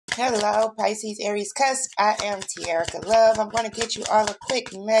Hello, Pisces, Aries, Cusp. I am TErickaLove. I'm going to get you all a quick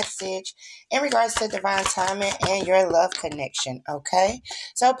message in regards to divine timing and your love connection, okay?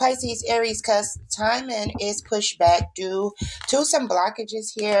 So, Pisces, Aries, Cusp, timing is pushed back due to some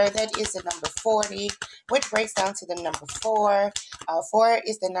blockages here. That is the number 40, which breaks down to the number 4. 4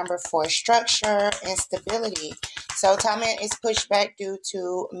 is the number for structure and stability. So, timing is pushed back due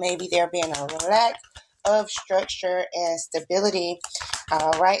to maybe there being a lack of structure and stability,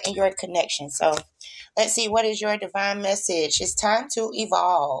 right, in your connection. So let's see, what is your divine message? It's time to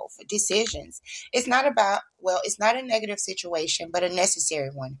evolve decisions. It's not about, it's not a negative situation, but a necessary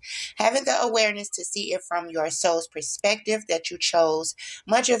one. Having the awareness to see it from your soul's perspective that you chose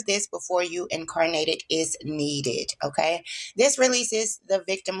much of this before you incarnated is needed, okay? This releases the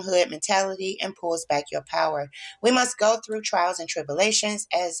victimhood mentality and pulls back your power. We must go through trials and tribulations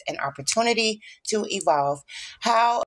as an opportunity to evolve. How